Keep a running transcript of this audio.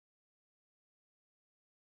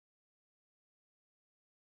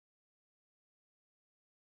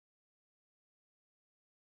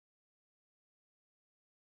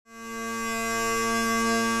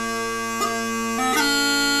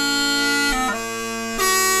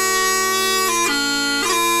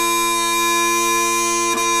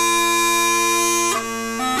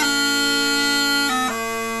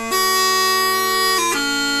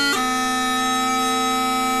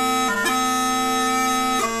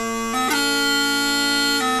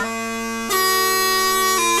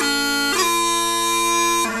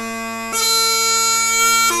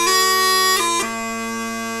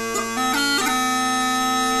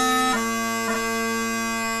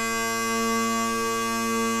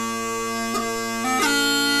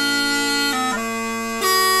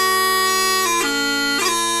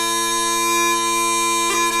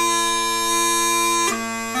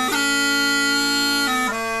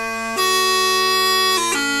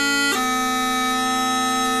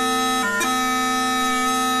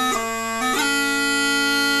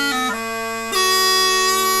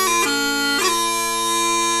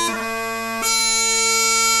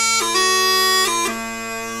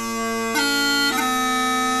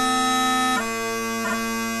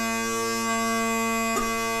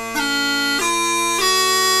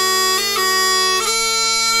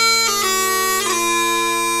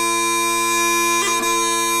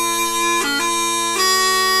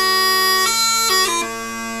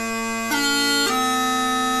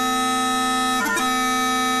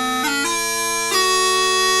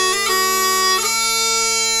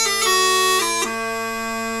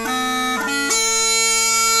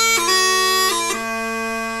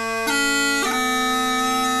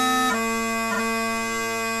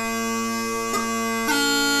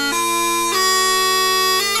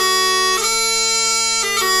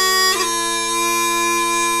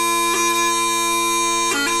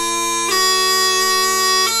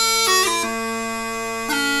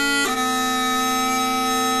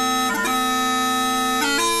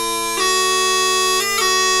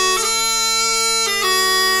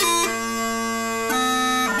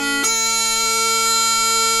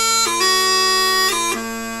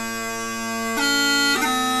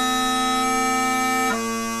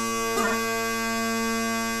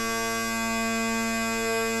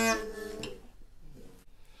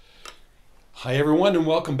Hi everyone, and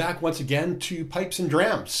welcome back once again to Pipes and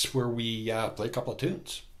Drams, where we play a couple of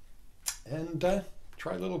tunes and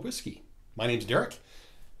try a little whiskey. My name's Derek.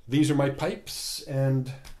 These are my pipes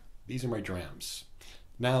and these are my drams.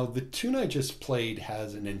 Now, the tune I just played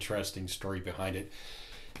has an interesting story behind it.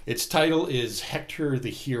 Its title is Hector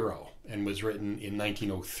the Hero and was written in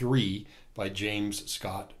 1903 by James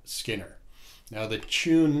Scott Skinner. Now, the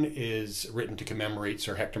tune is written to commemorate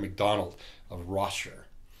Sir Hector MacDonald of Rothshire.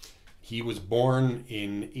 He was born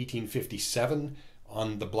in 1857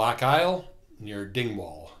 on the Black Isle near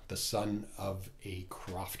Dingwall, the son of a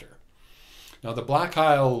crofter. Now, the Black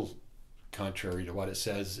Isle, contrary to what it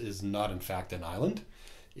says, is not in fact an island.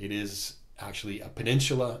 It is actually a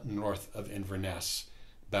peninsula north of Inverness,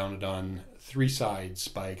 bounded on three sides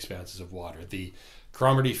by expanses of water. The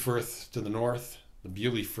Cromarty Firth to the north, the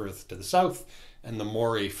Bewley Firth to the south, and the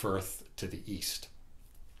Moray Firth to the east.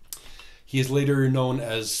 He is later known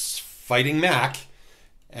as Fighting Mac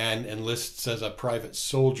and enlists as a private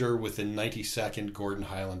soldier with the 92nd Gordon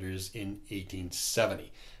Highlanders in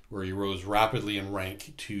 1870, where he rose rapidly in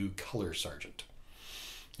rank to colour sergeant.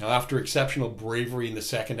 Now, after exceptional bravery in the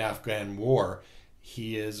Second Afghan War,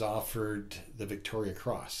 he is offered the Victoria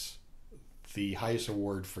Cross, the highest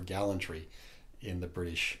award for gallantry in the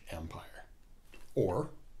British Empire, or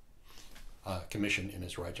a commission in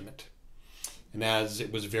his regiment. And as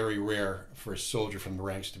it was very rare for a soldier from the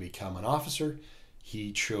ranks to become an officer,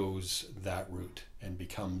 he chose that route and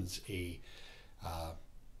becomes a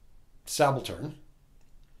subaltern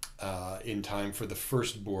in time for the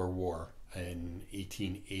First Boer War in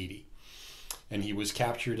 1880. And he was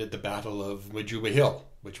captured at the Battle of Majuba Hill,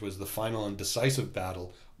 which was the final and decisive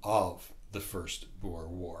battle of the First Boer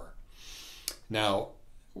War. Now,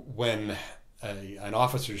 when an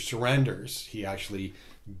officer surrenders, he actually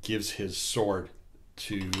gives his sword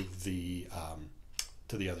to the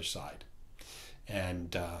other side,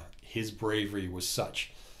 and his bravery was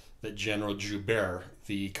such that General Joubert,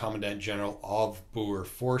 the Commandant General of Boer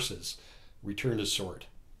forces, returned his sword,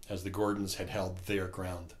 as the Gordons had held their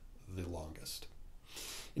ground the longest.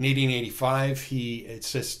 In 1885, he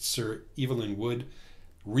assists Sir Evelyn Wood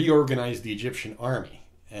reorganize the Egyptian army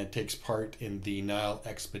and takes part in the Nile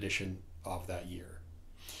expedition of that year.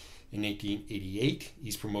 In 1888,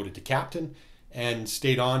 he's promoted to captain and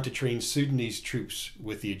stayed on to train Sudanese troops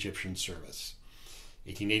with the Egyptian service.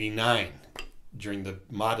 1889, during the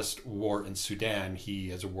modest war in Sudan, he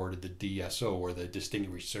is awarded the DSO, or the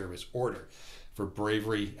Distinguished Service Order, for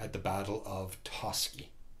bravery at the Battle of Toski.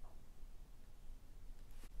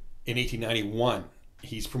 In 1891,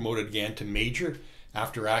 he's promoted again to major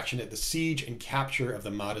after action at the siege and capture of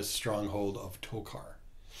the Mahdist stronghold of Tokar.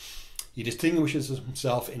 He distinguishes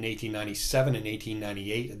himself in 1897 and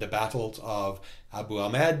 1898 at the battles of Abu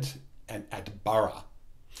Ahmed and at Bara.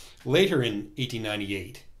 Later in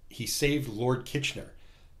 1898, he saved Lord Kitchener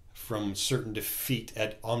from certain defeat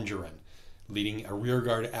at Omdurman, leading a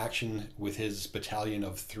rearguard action with his battalion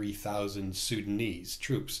of 3,000 Sudanese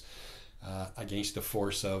troops against a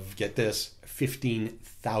force of, get this,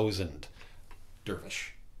 15,000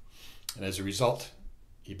 dervish. And as a result,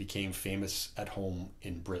 he became famous at home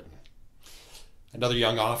in Britain. Another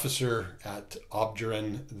young officer at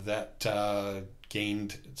Omdurman that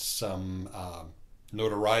gained some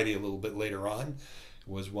notoriety a little bit later on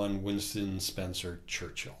was one Winston Spencer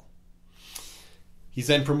Churchill. He's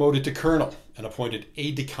then promoted to colonel and appointed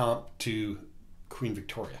aide-de-camp to Queen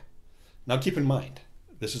Victoria. Now keep in mind,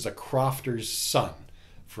 this is a crofter's son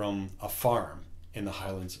from a farm in the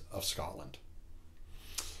Highlands of Scotland.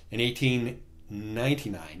 In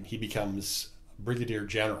 1899, he becomes Brigadier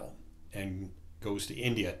General and goes to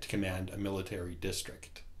India to command a military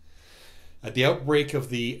district. At the outbreak of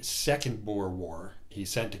the Second Boer War, he's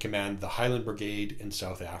sent to command the Highland Brigade in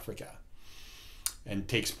South Africa and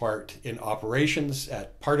takes part in operations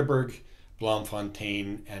at Paardeberg,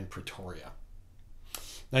 Bloemfontein, and Pretoria.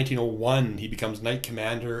 1901, he becomes Knight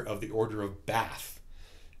Commander of the Order of Bath.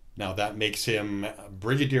 Now that makes him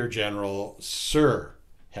Brigadier General Sir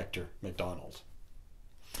Hector MacDonald.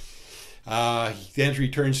 He then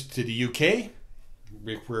returns to the UK,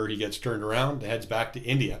 where he gets turned around, heads back to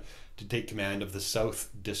India to take command of the South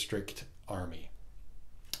District Army.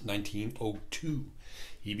 1902,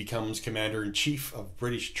 he becomes Commander-in-Chief of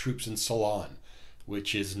British troops in Ceylon,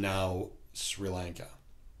 which is now Sri Lanka.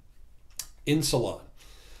 In Ceylon,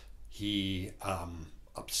 he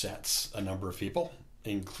upsets a number of people,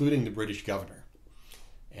 including the British governor,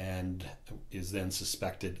 and is then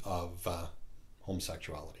suspected of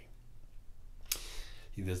homosexuality.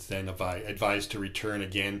 He was then advised to return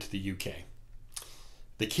again to the UK.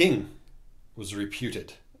 The king was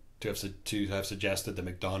reputed to have suggested that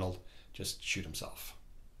MacDonald just shoot himself.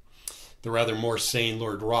 The rather more sane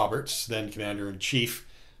Lord Roberts, then Commander-in-Chief,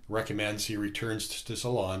 recommends he returns to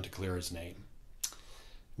Ceylon to clear his name.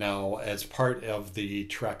 Now, as part of the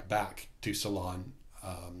trek back to Ceylon,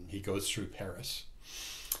 he goes through Paris.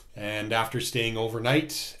 And after staying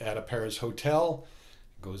overnight at a Paris hotel,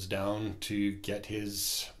 goes down to get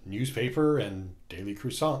his newspaper and daily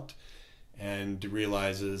croissant, and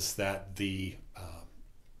realizes that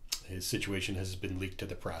his situation has been leaked to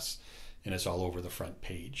the press, and it's all over the front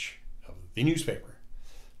page of the newspaper.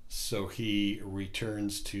 So he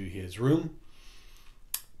returns to his room,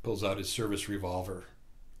 pulls out his service revolver,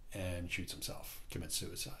 and shoots himself, commits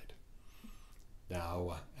suicide.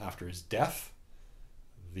 Now, after his death,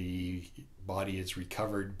 the body is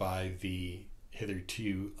recovered by the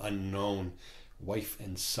hitherto unknown wife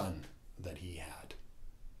and son that he had.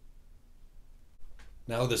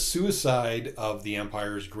 Now, the suicide of the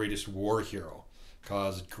Empire's greatest war hero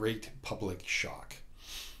caused great public shock.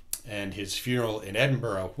 And his funeral in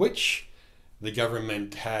Edinburgh, which the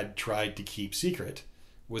government had tried to keep secret,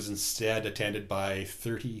 was instead attended by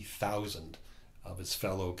 30,000 of his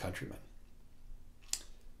fellow countrymen.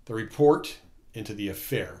 The report into the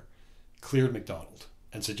affair cleared MacDonald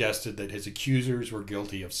and suggested that his accusers were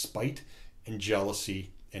guilty of spite and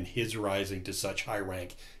jealousy and his rising to such high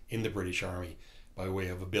rank in the British Army by way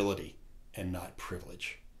of ability and not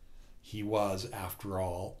privilege. He was, after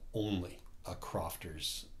all, only a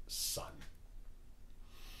crofter's son.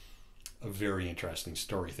 A very interesting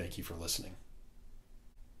story. Thank you for listening.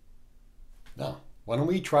 Now, why don't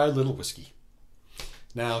we try a little whiskey?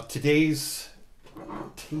 Now, today's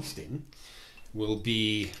tasting will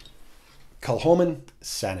be Kilchoman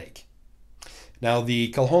Sanaig. Now,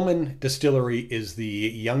 the Kilchoman distillery is the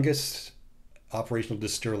youngest operational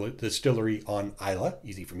distillery on Islay,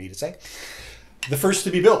 easy for me to say. The first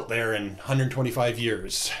to be built there in 125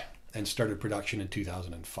 years and started production in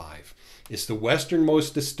 2005. It's the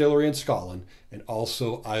westernmost distillery in Scotland and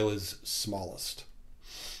also Islay's smallest.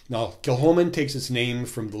 Now, Kilchoman takes its name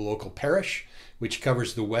from the local parish, which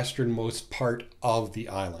covers the westernmost part of the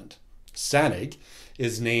island. Sanaig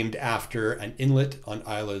is named after an inlet on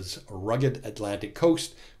Islay's rugged Atlantic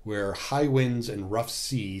coast where high winds and rough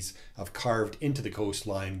seas have carved into the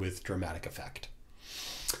coastline with dramatic effect.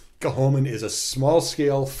 Kilchoman is a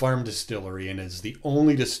small-scale farm distillery and is the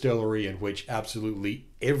only distillery in which absolutely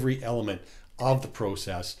every element of the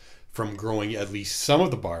process, from growing at least some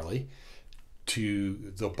of the barley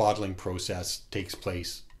to the bottling process, takes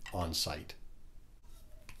place on site.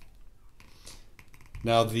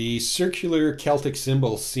 Now, the circular Celtic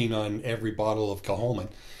symbol seen on every bottle of Kilchoman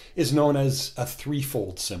is known as a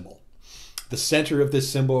threefold symbol. The center of this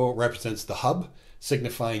symbol represents the hub,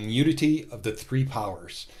 signifying unity of the three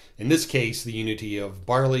powers. In this case, the unity of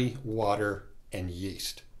barley, water, and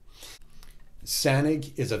yeast.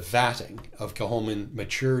 Sanaig is a vatting of Kilchoman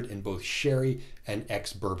matured in both sherry and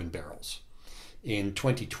ex-bourbon barrels. In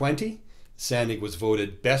 2020, Sanaig was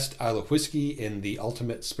voted Best Islay Whiskey in the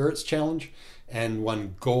Ultimate Spirits Challenge and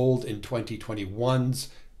won gold in 2021's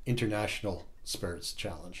International Spirits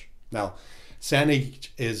Challenge. Now, Sanaig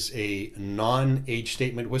is a non-age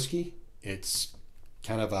statement whiskey. It's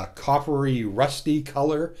kind of a coppery, rusty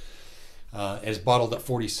color. It's bottled at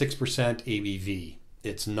 46% ABV.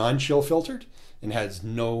 It's non-chill filtered and has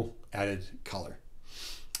no added color.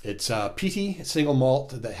 It's a peaty single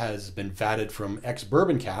malt that has been vatted from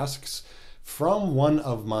ex-bourbon casks from one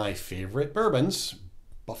of my favorite bourbons,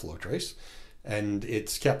 Buffalo Trace, and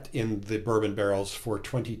it's kept in the bourbon barrels for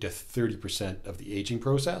 20 to 30% of the aging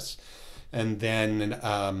process. And then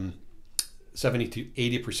 70 to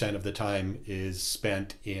 80% of the time is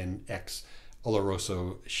spent in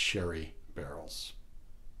ex-Oloroso sherry barrels.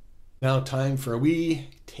 Now time for a wee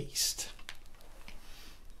taste.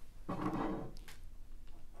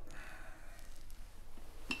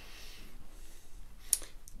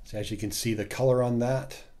 So as you can see, the color on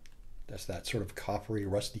that's that sort of coppery,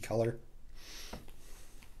 rusty color.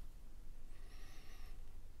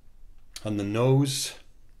 On the nose,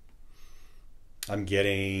 I'm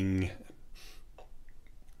getting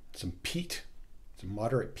some peat, some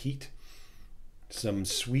moderate peat, some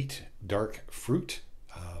sweet dark fruit,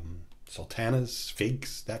 sultanas,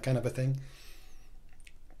 figs, that kind of a thing.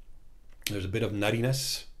 There's a bit of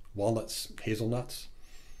nuttiness, walnuts, hazelnuts.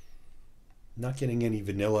 Not getting any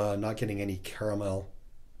vanilla, not getting any caramel.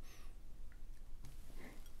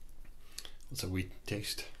 Let's have a wee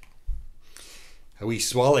taste. A wee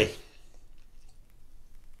swally.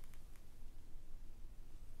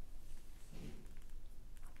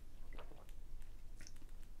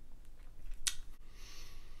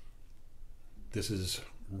 This is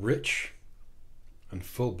rich, and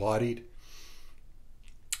full-bodied.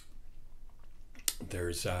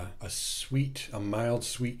 There's a mild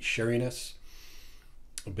sweet sherryness,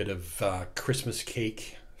 a bit of Christmas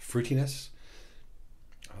cake fruitiness.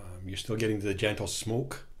 You're still getting the gentle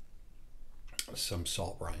smoke, some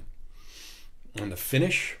salt brine. On the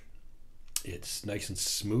finish, it's nice and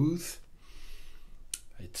smooth.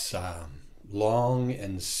 It's long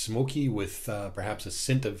and smoky with perhaps a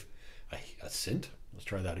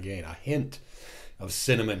hint of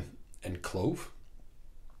cinnamon and clove,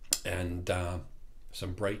 and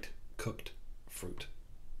some bright cooked fruit.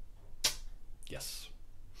 Yes.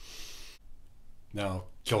 Now,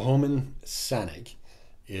 Kilchoman Sanaig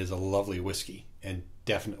is a lovely whiskey and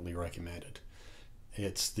definitely recommended.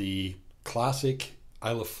 It's the classic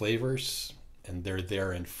Isle of flavors, and they're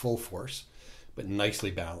there in full force, but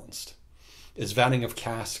nicely balanced. Its vatting of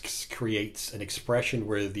casks creates an expression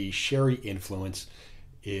where the sherry influence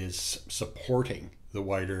is supporting the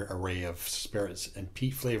wider array of spirits and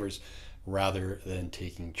peat flavors rather than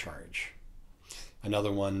taking charge.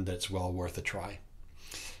 Another one that's well worth a try.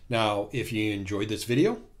 Now, if you enjoyed this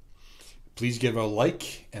video, please give a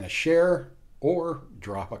like and a share or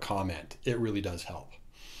drop a comment. It really does help.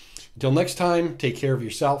 Until next time, take care of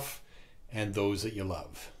yourself and those that you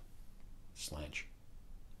love. Slange.